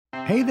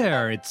Hey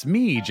there, it's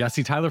me,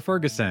 Jesse Tyler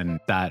Ferguson,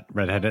 that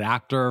redheaded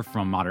actor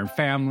from Modern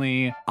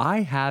Family.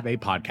 I have a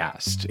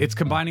podcast. It's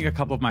combining a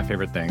couple of my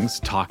favorite things,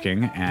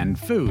 talking and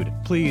food.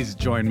 Please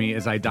join me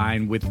as I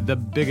dine with the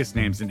biggest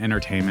names in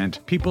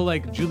entertainment. People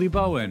like Julie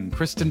Bowen,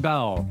 Kristen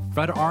Bell,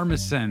 Fred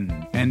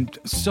Armisen, and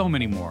so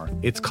many more.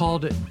 It's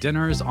called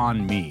Dinners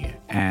on Me,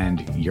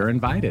 and you're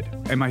invited.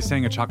 Am I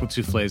saying a chocolate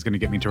souffle is going to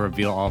get me to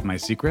reveal all of my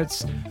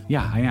secrets?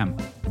 Yeah, I am.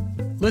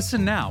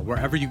 Listen now,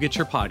 wherever you get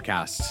your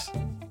podcasts.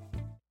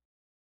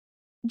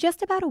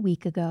 Just about a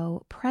week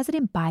ago,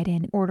 President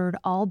Biden ordered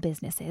all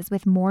businesses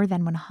with more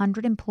than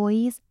 100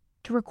 employees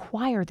to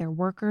require their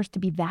workers to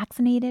be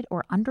vaccinated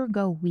or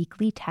undergo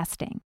weekly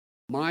testing.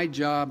 My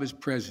job as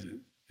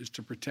president is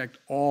to protect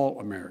all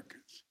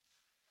Americans.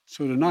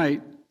 So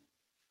tonight,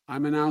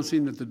 I'm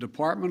announcing that the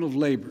Department of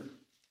Labor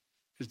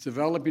is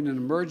developing an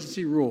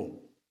emergency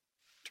rule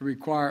to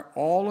require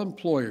all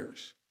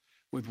employers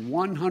with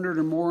 100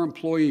 or more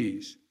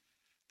employees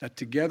that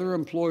together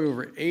employ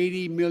over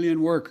 80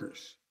 million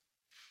workers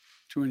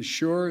to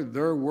ensure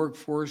their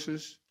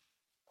workforces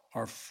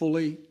are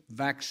fully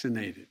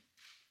vaccinated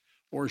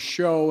or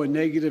show a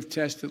negative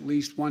test at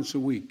least once a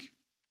week.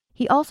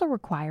 He also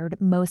required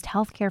most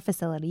healthcare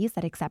facilities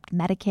that accept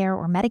Medicare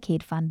or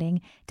Medicaid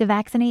funding to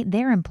vaccinate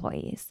their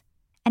employees.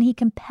 And he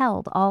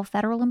compelled all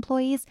federal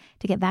employees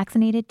to get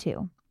vaccinated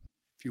too.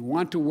 If you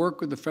want to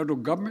work with the federal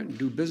government and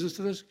do business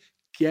with us,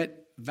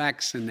 get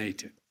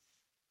vaccinated.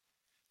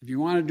 If you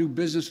want to do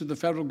business with the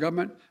federal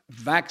government,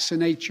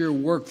 vaccinate your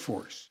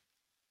workforce.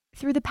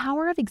 Through the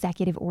power of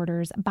executive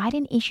orders,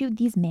 Biden issued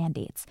these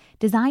mandates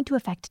designed to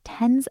affect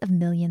tens of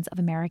millions of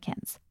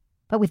Americans.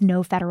 But with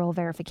no federal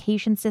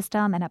verification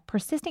system and a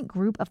persistent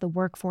group of the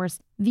workforce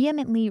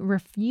vehemently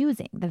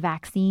refusing the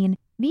vaccine,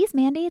 these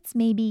mandates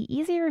may be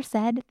easier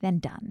said than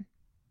done.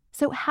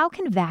 So how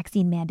can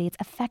vaccine mandates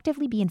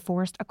effectively be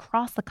enforced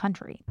across the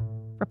country?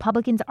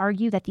 Republicans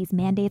argue that these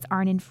mandates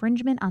are an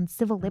infringement on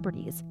civil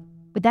liberties.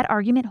 Would that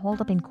argument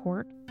hold up in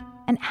court?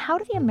 And how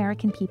do the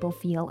American people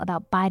feel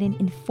about Biden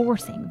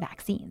enforcing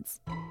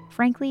vaccines?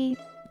 Frankly,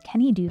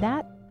 can he do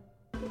that?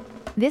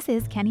 This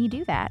is Can He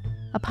Do That?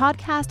 A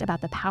podcast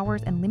about the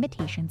powers and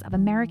limitations of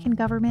American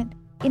government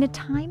in a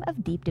time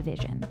of deep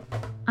division.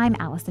 I'm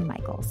Allison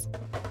Michaels.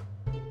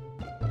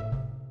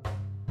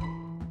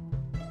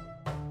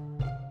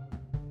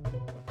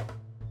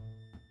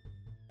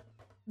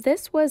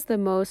 This was the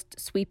most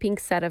sweeping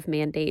set of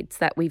mandates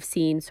that we've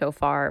seen so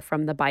far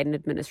from the Biden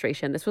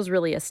administration. This was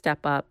really a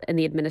step up in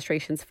the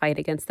administration's fight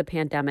against the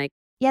pandemic.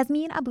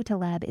 Yasmin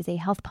Abutaleb is a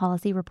health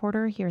policy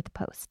reporter here at The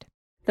Post.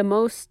 The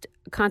most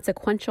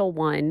consequential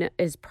one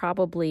is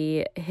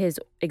probably his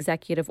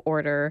executive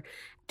order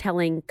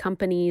telling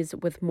companies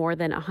with more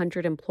than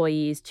 100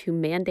 employees to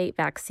mandate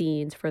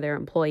vaccines for their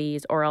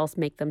employees or else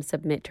make them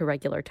submit to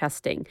regular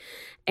testing.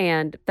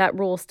 And that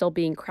rule is still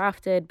being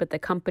crafted, but the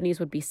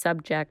companies would be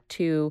subject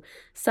to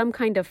some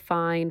kind of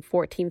fine,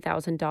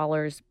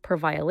 $14,000 per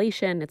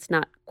violation. It's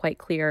not quite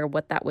clear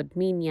what that would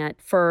mean yet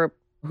for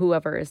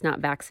whoever is not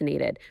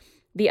vaccinated.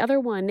 The other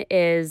one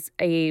is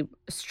a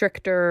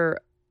stricter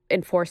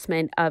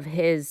enforcement of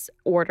his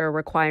order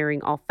requiring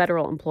all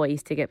federal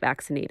employees to get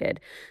vaccinated.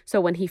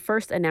 So when he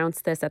first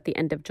announced this at the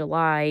end of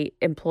July,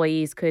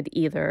 employees could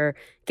either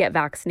get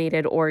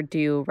vaccinated or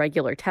do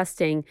regular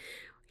testing.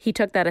 He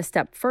took that a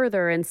step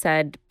further and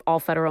said all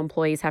federal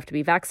employees have to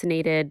be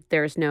vaccinated.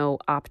 There's no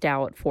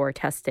opt-out for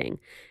testing.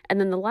 And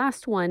then the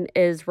last one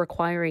is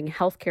requiring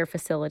healthcare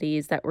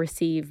facilities that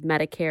receive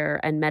Medicare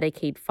and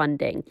Medicaid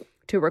funding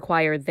to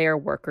require their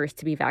workers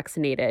to be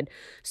vaccinated.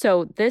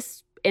 So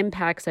this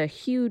impacts a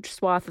huge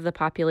swath of the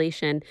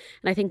population.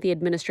 And I think the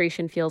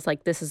administration feels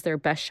like this is their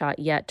best shot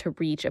yet to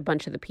reach a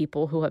bunch of the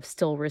people who have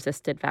still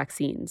resisted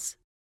vaccines.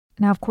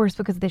 Now, of course,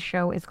 because this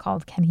show is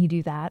called Can He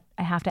Do That?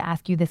 I have to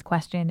ask you this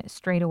question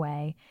straight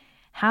away.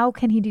 How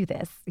can he do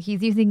this?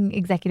 He's using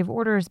executive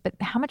orders, but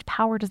how much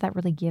power does that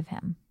really give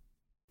him?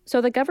 So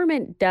the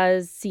government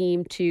does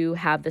seem to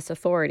have this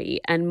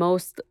authority, and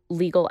most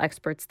legal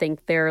experts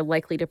think they're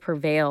likely to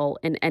prevail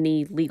in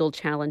any legal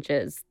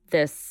challenges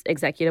this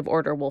executive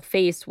order will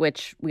face,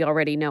 which we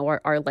already know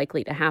are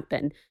likely to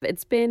happen.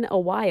 It's been a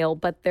while,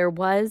 but there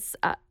was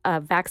a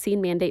vaccine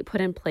mandate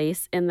put in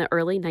place in the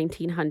early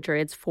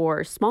 1900s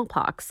for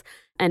smallpox.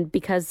 And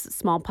because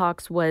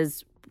smallpox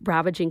was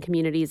ravaging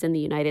communities in the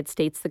United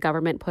States, the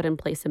government put in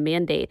place a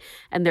mandate.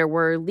 And there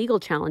were legal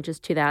challenges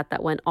to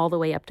that went all the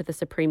way up to the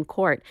Supreme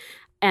Court.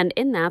 And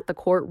in that, the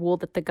court ruled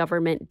that the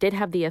government did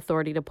have the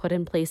authority to put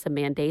in place a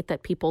mandate,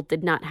 that people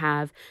did not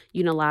have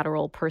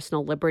unilateral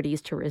personal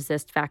liberties to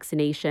resist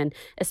vaccination,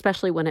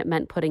 especially when it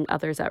meant putting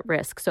others at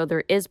risk. So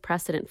there is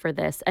precedent for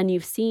this. And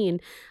you've seen,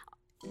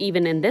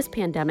 even in this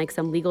pandemic,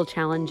 some legal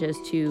challenges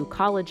to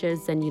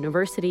colleges and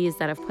universities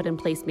that have put in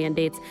place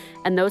mandates.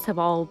 And those have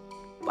all,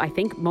 I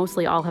think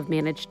mostly all, have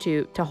managed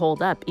to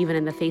hold up, even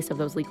in the face of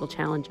those legal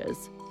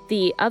challenges.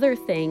 The other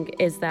thing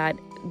is that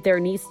there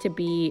needs to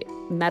be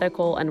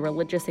medical and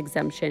religious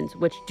exemptions,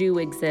 which do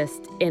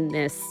exist in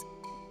this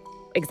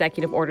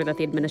executive order that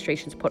the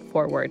administration's put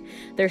forward.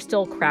 They're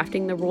still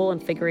crafting the rule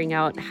and figuring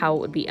out how it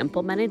would be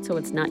implemented, so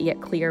it's not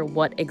yet clear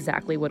what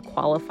exactly would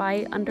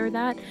qualify under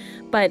that.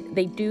 But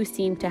they do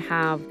seem to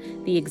have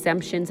the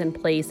exemptions in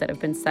place that have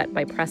been set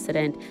by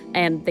precedent,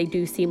 and they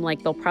do seem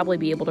like they'll probably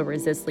be able to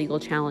resist legal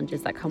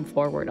challenges that come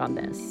forward on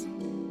this.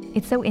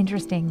 It's so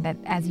interesting that,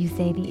 as you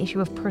say, the issue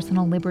of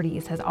personal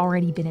liberties has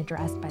already been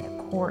addressed by the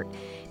court,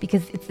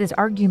 because it's this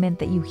argument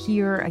that you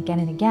hear again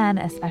and again,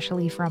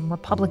 especially from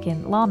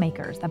Republican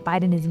lawmakers, that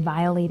Biden is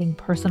violating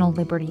personal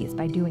liberties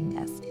by doing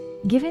this.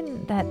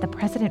 Given that the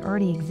precedent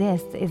already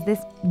exists, is this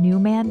new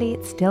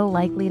mandate still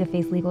likely to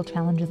face legal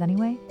challenges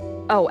anyway?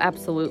 Oh,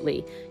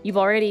 absolutely. You've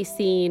already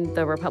seen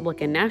the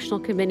Republican National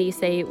Committee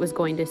say it was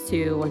going to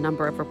sue. A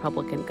number of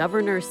Republican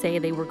governors say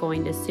they were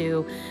going to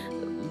sue.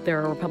 There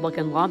are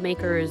Republican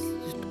lawmakers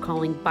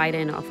calling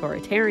Biden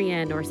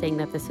authoritarian or saying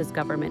that this is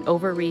government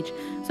overreach.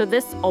 So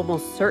this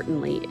almost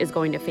certainly is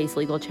going to face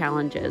legal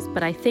challenges.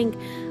 But I think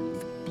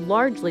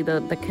largely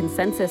the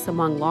consensus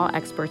among law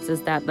experts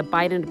is that the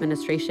Biden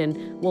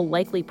administration will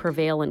likely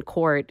prevail in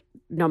court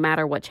no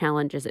matter what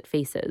challenges it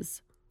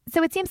faces.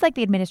 So it seems like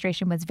the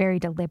administration was very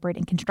deliberate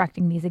in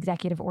constructing these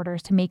executive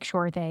orders to make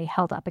sure they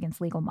held up against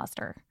legal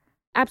muster.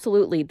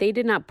 Absolutely. They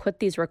did not put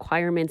these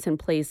requirements in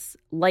place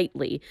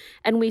lightly.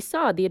 And we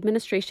saw the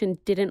administration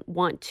didn't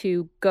want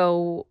to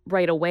go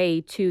right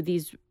away to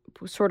these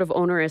sort of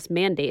onerous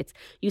mandates.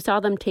 You saw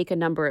them take a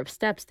number of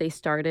steps. They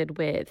started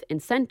with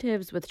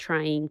incentives, with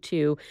trying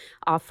to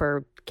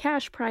offer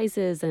cash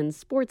prizes and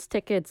sports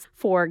tickets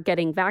for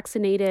getting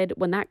vaccinated.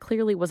 When that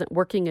clearly wasn't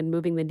working and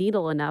moving the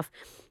needle enough,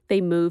 they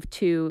moved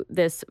to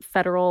this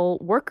federal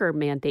worker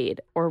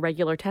mandate or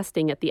regular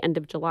testing at the end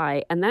of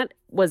July. And that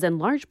was in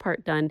large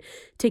part done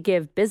to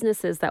give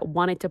businesses that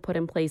wanted to put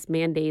in place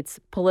mandates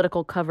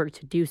political cover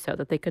to do so,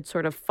 that they could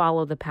sort of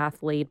follow the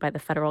path laid by the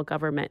federal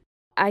government.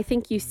 I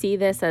think you see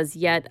this as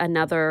yet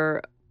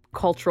another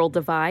cultural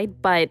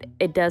divide, but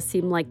it does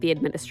seem like the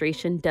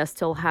administration does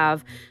still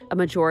have a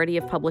majority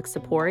of public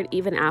support.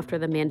 Even after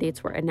the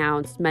mandates were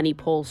announced, many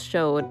polls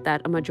showed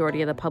that a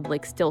majority of the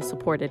public still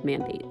supported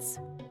mandates.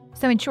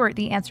 So in short,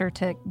 the answer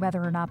to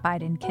whether or not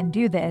Biden can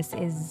do this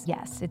is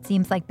yes. It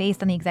seems like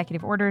based on the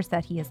executive orders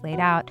that he has laid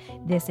out,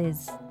 this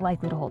is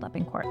likely to hold up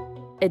in court.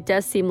 It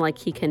does seem like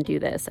he can do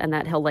this and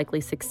that he'll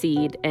likely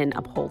succeed in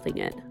upholding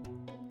it.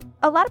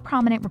 A lot of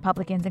prominent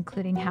Republicans,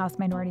 including House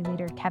Minority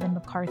Leader Kevin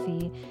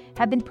McCarthy,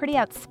 have been pretty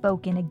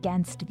outspoken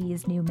against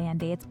these new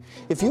mandates.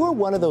 If you were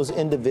one of those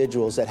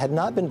individuals that had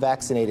not been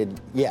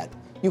vaccinated yet,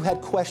 you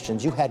had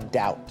questions, you had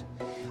doubt.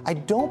 I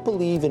don't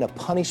believe in a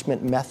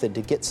punishment method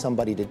to get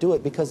somebody to do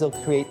it because they'll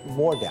create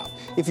more doubt.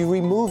 If you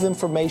remove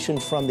information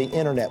from the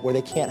internet where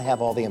they can't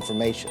have all the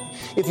information,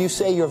 if you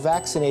say you're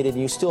vaccinated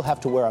and you still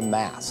have to wear a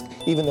mask,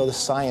 even though the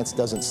science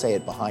doesn't say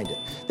it behind it,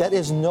 that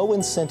is no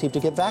incentive to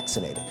get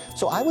vaccinated.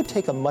 So I would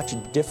take a much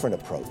different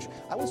approach.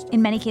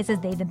 In many cases,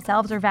 they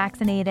themselves are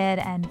vaccinated,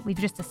 and we've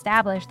just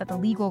established that the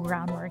legal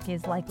groundwork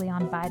is likely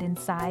on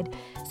Biden's side.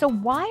 So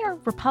why are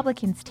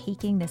Republicans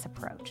taking this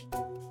approach?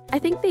 I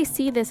think they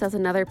see this as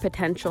another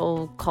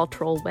potential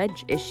cultural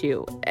wedge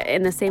issue,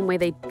 in the same way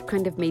they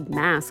kind of made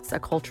masks a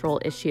cultural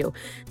issue.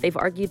 They've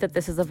argued that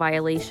this is a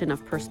violation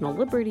of personal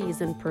liberties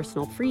and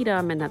personal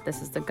freedom, and that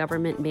this is the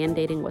government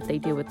mandating what they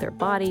do with their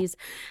bodies.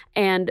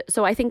 And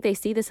so I think they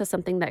see this as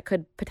something that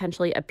could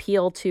potentially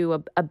appeal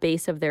to a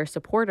base of their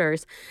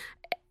supporters.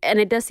 And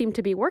it does seem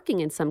to be working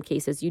in some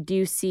cases. You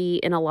do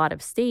see in a lot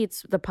of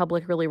states the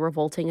public really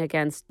revolting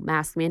against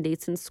mask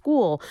mandates in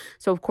school.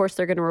 So, of course,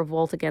 they're going to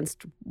revolt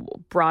against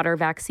broader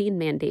vaccine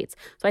mandates.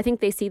 So I think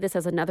they see this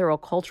as another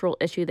cultural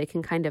issue they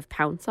can kind of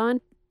pounce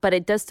on. But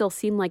it does still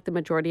seem like the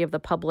majority of the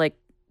public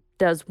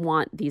does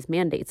want these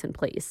mandates in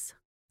place.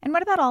 And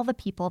what about all the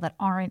people that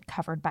aren't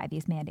covered by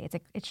these mandates?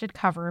 It should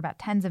cover about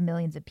tens of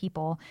millions of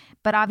people.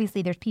 But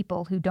obviously, there's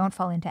people who don't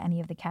fall into any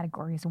of the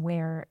categories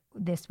where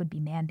this would be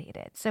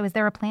mandated. So is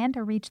there a plan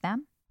to reach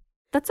them?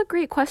 That's a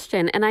great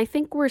question. And I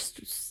think we're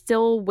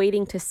still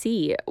waiting to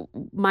see.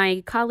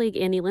 My colleague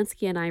Annie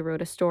Linsky and I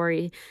wrote a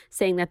story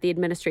saying that the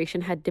administration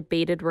had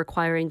debated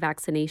requiring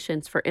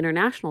vaccinations for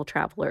international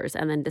travelers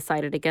and then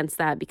decided against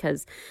that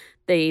because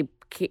they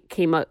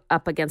came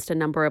up against a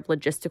number of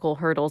logistical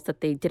hurdles that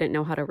they didn't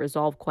know how to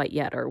resolve quite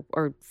yet,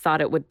 or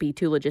thought it would be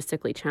too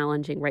logistically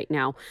challenging right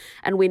now.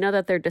 And we know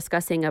that they're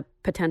discussing a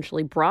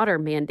potentially broader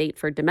mandate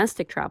for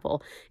domestic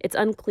travel. It's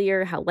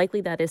unclear how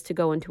likely that is to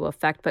go into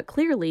effect, but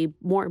clearly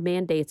more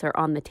mandates are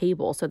on the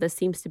table. So this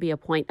seems to be a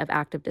point of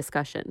active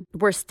discussion.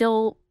 We're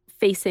still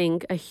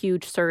facing a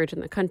huge surge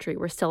in the country.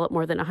 We're still at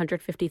more than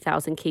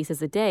 150,000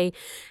 cases a day.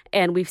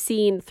 And we've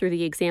seen through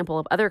the example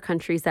of other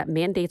countries that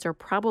mandates are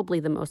probably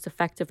the most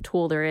effective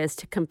tool there is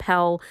to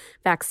compel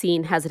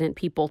vaccine hesitant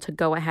people to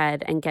go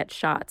ahead and get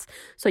shots.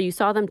 So you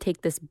saw them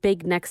take this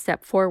big next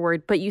step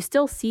forward, but you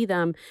still see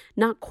them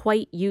not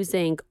quite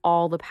using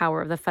all the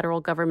power of the federal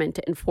government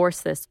to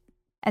enforce this.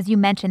 As you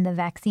mentioned, the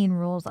vaccine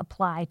rules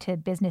apply to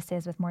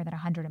businesses with more than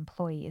 100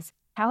 employees.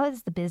 How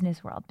has the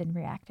business world been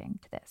reacting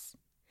to this?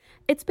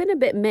 It's been a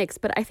bit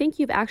mixed, but I think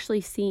you've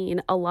actually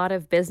seen a lot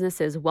of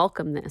businesses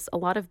welcome this. A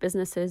lot of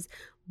businesses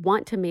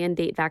want to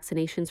mandate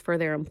vaccinations for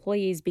their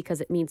employees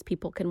because it means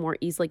people can more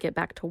easily get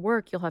back to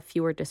work. You'll have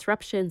fewer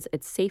disruptions.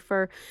 It's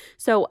safer.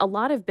 So a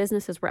lot of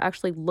businesses were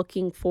actually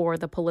looking for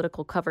the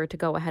political cover to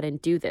go ahead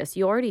and do this.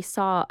 You already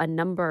saw a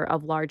number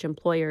of large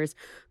employers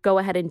go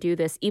ahead and do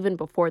this even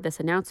before this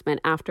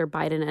announcement, after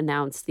Biden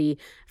announced the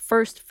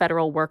first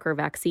federal worker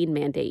vaccine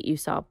mandate. You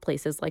saw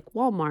places like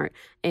Walmart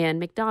and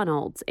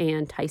McDonald's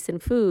and Tyson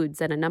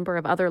Foods and a number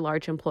of other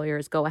large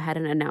employers go ahead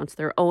and announce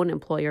their own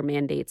employer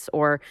mandates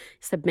or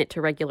submit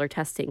to regular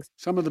testing.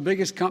 Some of the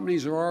biggest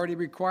companies are already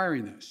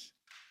requiring this.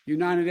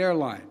 United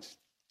Airlines,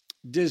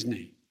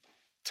 Disney,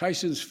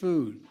 Tyson's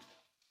Food,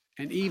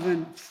 and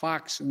even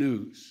Fox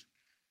News.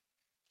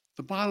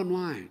 The bottom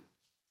line,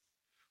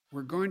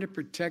 we're going to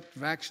protect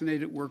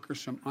vaccinated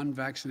workers from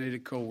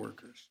unvaccinated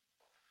coworkers.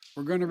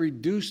 We're going to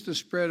reduce the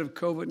spread of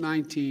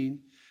COVID-19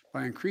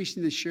 by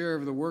increasing the share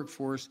of the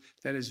workforce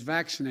that is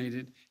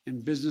vaccinated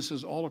in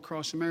businesses all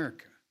across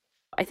America.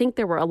 I think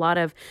there were a lot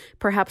of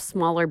perhaps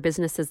smaller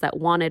businesses that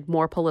wanted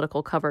more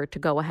political cover to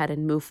go ahead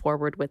and move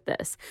forward with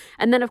this.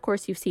 And then, of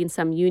course, you've seen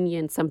some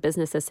unions, some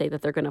businesses say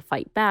that they're going to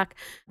fight back,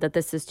 that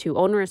this is too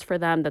onerous for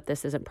them, that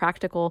this isn't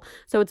practical.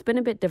 So it's been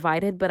a bit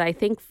divided, but I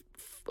think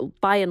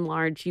by and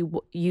large,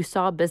 you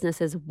saw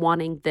businesses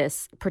wanting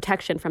this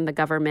protection from the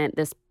government,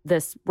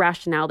 this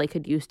rationale they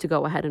could use to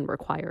go ahead and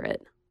require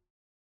it.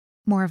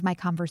 More of my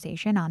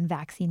conversation on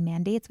vaccine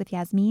mandates with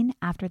Yasmeen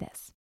after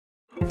this.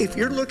 If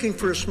you're looking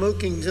for a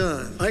smoking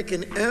gun, I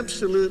can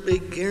absolutely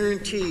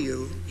guarantee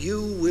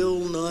you will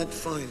not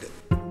find it.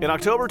 In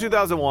October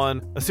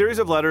 2001, a series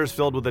of letters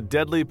filled with a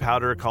deadly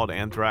powder called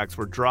anthrax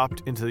were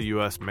dropped into the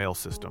U.S. mail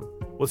system.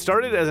 What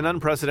started as an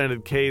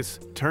unprecedented case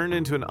turned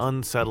into an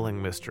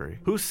unsettling mystery.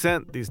 Who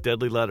sent these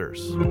deadly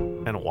letters?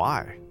 And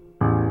why?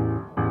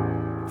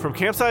 From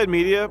Campside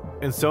Media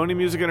and Sony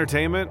Music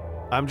Entertainment,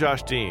 I'm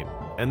Josh Dean,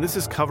 and this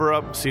is Cover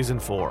Up Season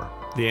 4,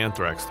 The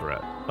Anthrax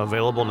Threat,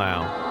 available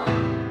now.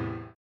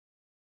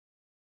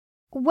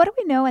 What do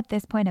we know at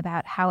this point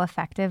about how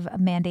effective a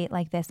mandate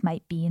like this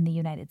might be in the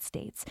United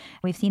States?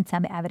 We've seen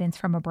some evidence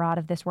from abroad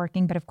of this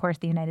working, but of course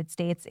the United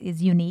States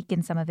is unique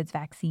in some of its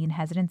vaccine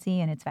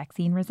hesitancy and its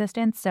vaccine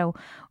resistance. So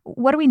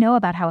what do we know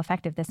about how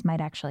effective this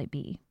might actually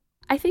be?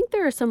 I think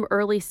there are some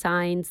early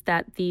signs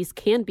that these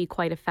can be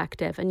quite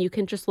effective, and you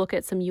can just look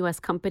at some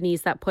U.S.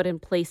 companies that put in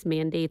place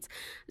mandates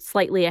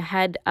slightly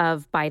ahead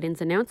of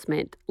Biden's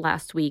announcement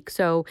last week.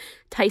 So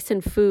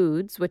Tyson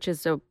Foods, which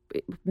is a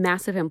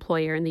massive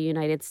employer in the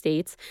United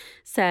States,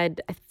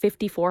 said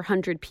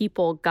 5,400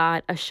 people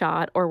got a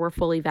shot or were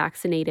fully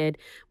vaccinated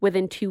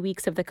within 2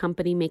 weeks of the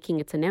company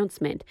making its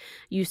announcement.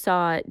 You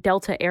saw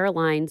Delta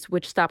Airlines,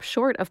 which stopped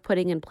short of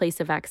putting in place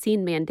a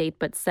vaccine mandate,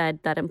 but said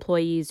that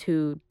employees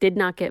who did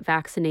not get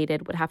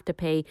vaccinated would have to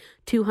pay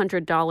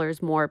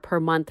 $200 more per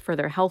month for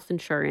their health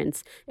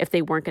insurance if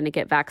they weren't going to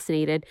get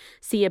vaccinated.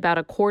 See about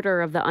a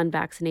quarter of the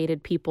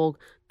unvaccinated people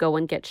go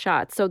and get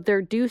shots. So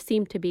there do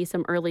seem to be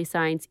some early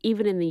signs,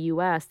 even in the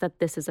U.S., that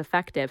this is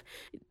effective.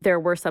 There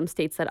were some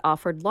states that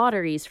offered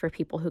lotteries for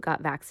people who got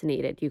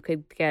vaccinated. You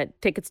could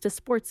get tickets to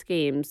sports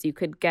games. You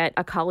could get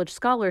a college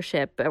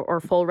scholarship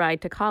or full ride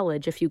to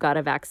college if you got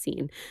a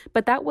vaccine.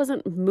 But that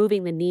wasn't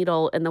moving the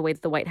needle in the way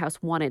that the White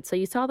House wanted. So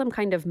you saw them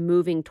kind of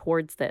moving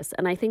towards this.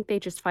 And I think they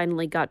just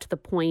finally got to the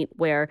point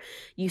where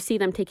you see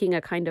them taking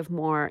a kind of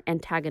more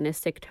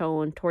antagonistic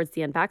tone towards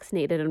the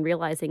unvaccinated and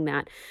realizing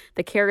that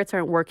the carrots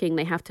aren't working.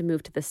 They have to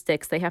move to the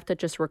sticks. They have to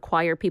just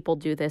require people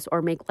do this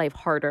or make life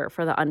harder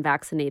for the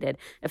unvaccinated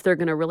if they're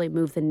going to really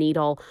move the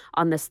needle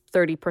on this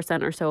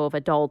 30% or so of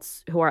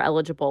adults who are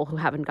eligible who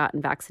haven't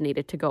gotten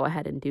vaccinated to go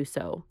ahead and do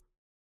so.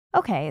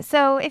 Okay,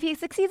 so if he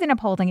succeeds in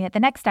upholding it, the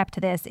next step to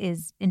this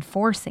is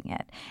enforcing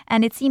it.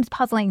 And it seems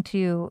puzzling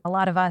to a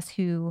lot of us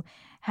who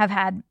have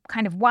had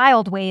kind of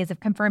wild ways of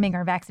confirming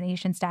our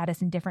vaccination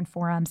status in different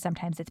forums.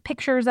 Sometimes it's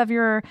pictures of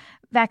your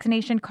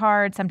vaccination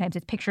card. Sometimes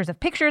it's pictures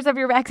of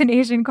your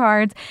vaccination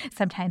cards.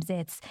 Sometimes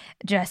it's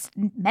just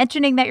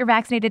mentioning that you're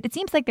vaccinated. It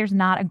seems like there's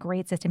not a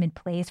great system in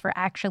place for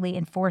actually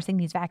enforcing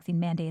these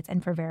vaccine mandates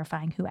and for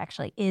verifying who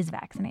actually is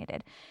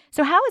vaccinated.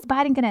 So how is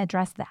Biden going to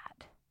address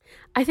that?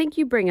 I think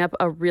you bring up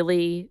a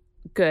really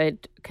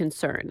good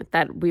concern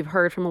that we've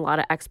heard from a lot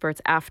of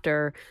experts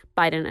after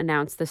Biden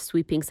announced this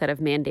sweeping set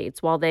of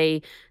mandates. While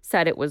they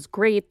said it was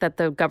great that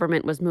the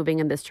government was moving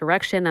in this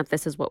direction, that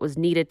this is what was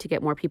needed to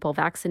get more people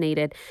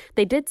vaccinated,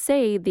 they did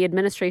say the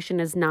administration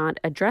is not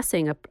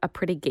addressing a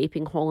pretty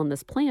gaping hole in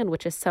this plan,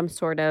 which is some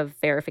sort of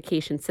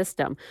verification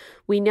system.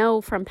 We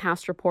know from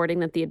past reporting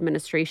that the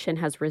administration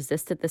has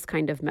resisted this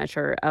kind of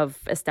measure of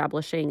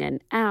establishing an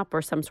app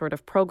or some sort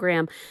of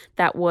program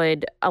that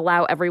would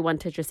allow everyone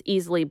to just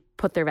easily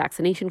put their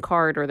vaccination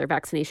card or their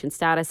vaccination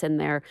status in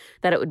there,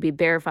 that it would be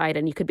verified,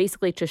 and you could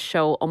basically just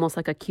show almost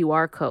like a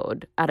QR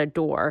code at a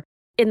door.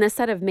 In the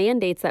set of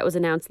mandates that was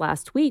announced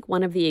last week,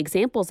 one of the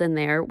examples in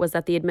there was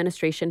that the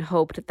administration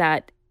hoped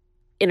that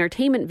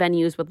entertainment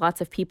venues with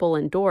lots of people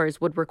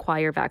indoors would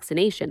require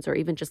vaccinations, or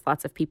even just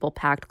lots of people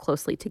packed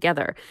closely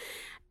together.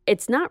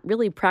 it's not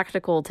really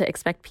practical to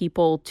expect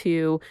people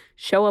to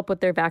show up with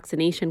their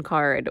vaccination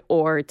card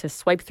or to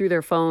swipe through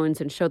their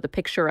phones and show the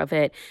picture of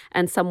it,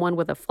 and someone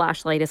with a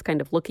flashlight is kind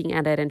of looking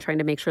at it and trying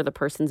to make sure the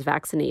person's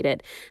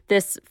vaccinated.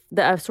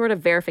 The sort of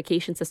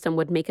verification system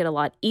would make it a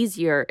lot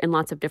easier in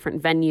lots of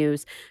different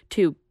venues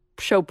to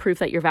show proof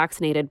that you're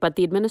vaccinated, but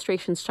the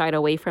administration's shied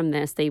away from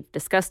this. They've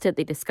discussed it.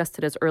 They discussed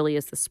it as early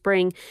as the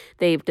spring.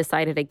 They've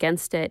decided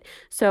against it.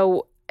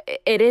 So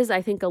it is,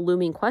 I think, a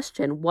looming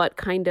question. What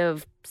kind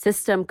of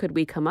system could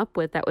we come up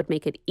with that would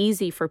make it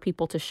easy for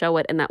people to show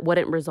it and that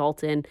wouldn't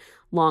result in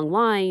long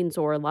lines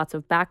or lots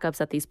of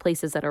backups at these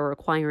places that are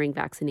requiring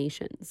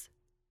vaccinations?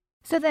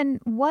 So then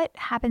what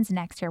happens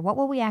next here? What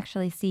will we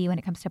actually see when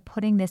it comes to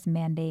putting this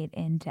mandate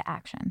into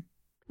action?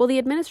 Well, the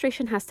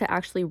administration has to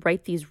actually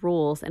write these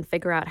rules and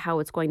figure out how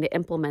it's going to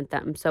implement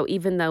them. So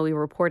even though we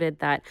reported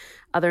that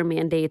other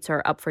mandates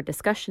are up for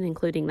discussion,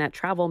 including that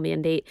travel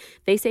mandate,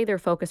 they say their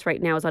focus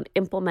right now is on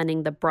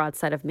implementing the broad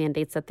set of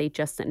mandates that they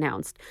just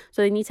announced.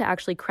 So they need to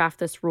actually craft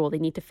this rule. They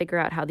need to figure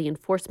out how the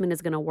enforcement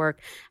is going to work,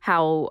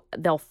 how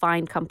they'll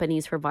fine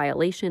companies for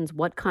violations,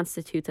 what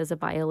constitutes as a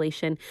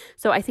violation.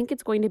 So I think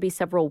it's going to be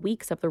several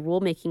weeks of the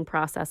rulemaking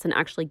process and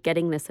actually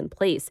getting this in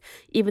place.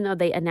 Even though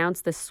they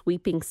announced this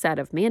sweeping set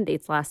of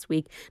mandates last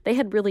week, they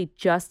had really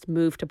just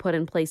moved to put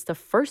in place the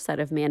first set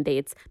of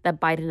mandates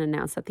that Biden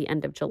announced at the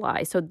end of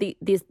July. So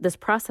this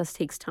process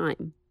takes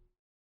time.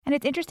 And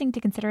it's interesting to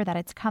consider that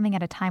it's coming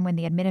at a time when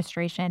the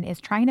administration is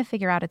trying to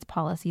figure out its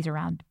policies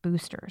around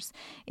boosters.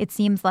 It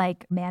seems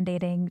like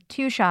mandating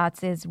 2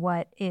 shots is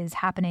what is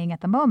happening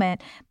at the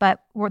moment, but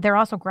they're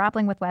also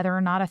grappling with whether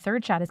or not a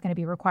 3rd shot is going to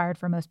be required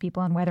for most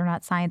people and whether or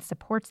not science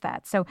supports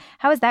that. So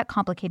how is that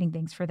complicating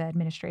things for the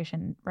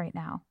administration right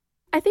now?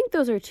 I think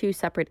those are 2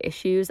 separate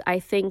issues. I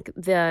think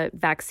the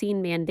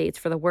vaccine mandates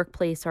for the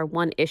workplace are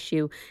one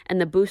issue,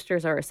 and the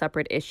boosters are a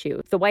separate issue.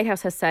 The White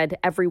House has said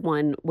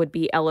everyone would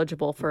be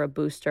eligible for a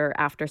booster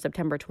after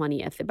September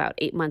 20th, about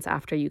 8 months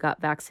after you got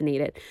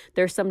vaccinated.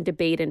 There's some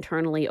debate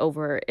internally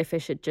over if it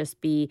should just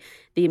be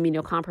the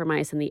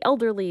immunocompromised and the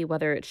elderly,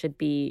 whether it should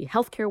be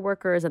healthcare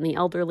workers and the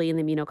elderly and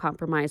the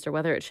immunocompromised, or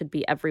whether it should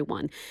be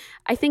everyone.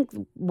 I think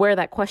where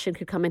that question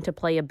could come into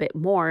play a bit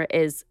more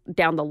is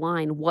down the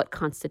line, what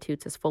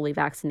constitutes as fully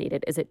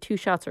vaccinated? Is it 2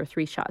 shots or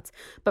 3 shots?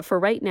 But for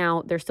right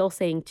now, they're still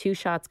saying 2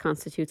 shots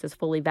constitutes as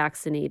fully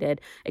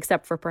vaccinated,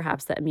 except for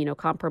perhaps the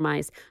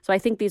immunocompromised. So I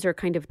think these are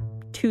kind of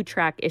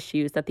 2-track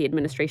issues that the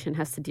administration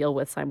has to deal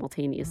with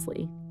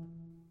simultaneously.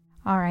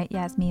 All right,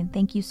 Yasmin,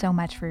 thank you so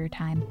much for your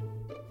time.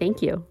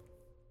 Thank you.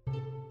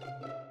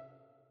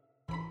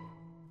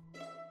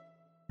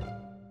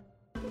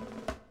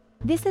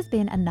 This has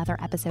been another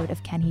episode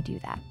of Can He Do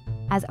That?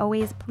 As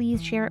always,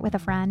 please share it with a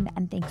friend,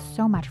 and thanks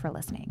so much for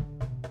listening.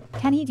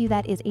 Can He Do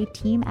That is a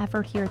team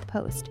effort here at The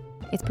Post.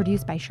 It's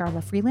produced by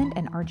Sharla Freeland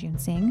and Arjun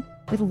Singh,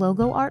 with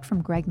logo art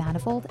from Greg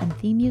Manifold and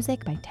theme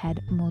music by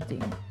Ted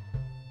Muldoon.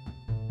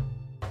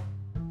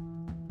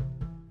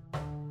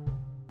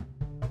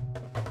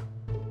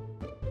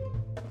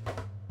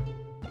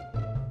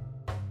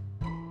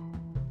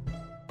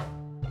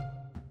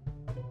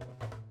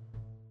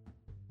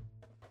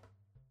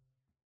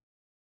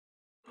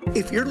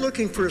 If you're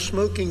looking for a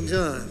smoking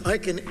gun, I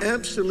can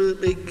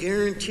absolutely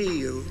guarantee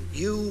you,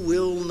 you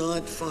will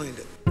not find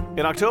it.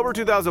 In October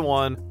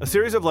 2001, a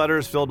series of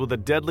letters filled with a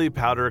deadly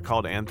powder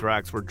called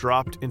anthrax were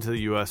dropped into the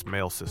U.S.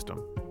 mail system.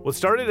 What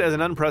started as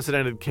an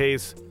unprecedented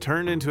case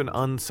turned into an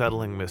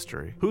unsettling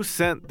mystery. Who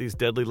sent these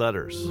deadly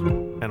letters?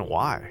 And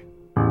why?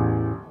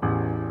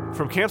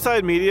 From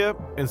Campside Media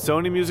and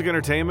Sony Music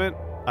Entertainment,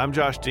 I'm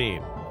Josh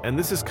Dean, and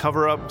this is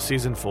Cover Up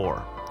Season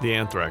 4, The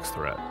Anthrax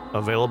Threat,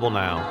 available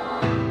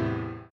now.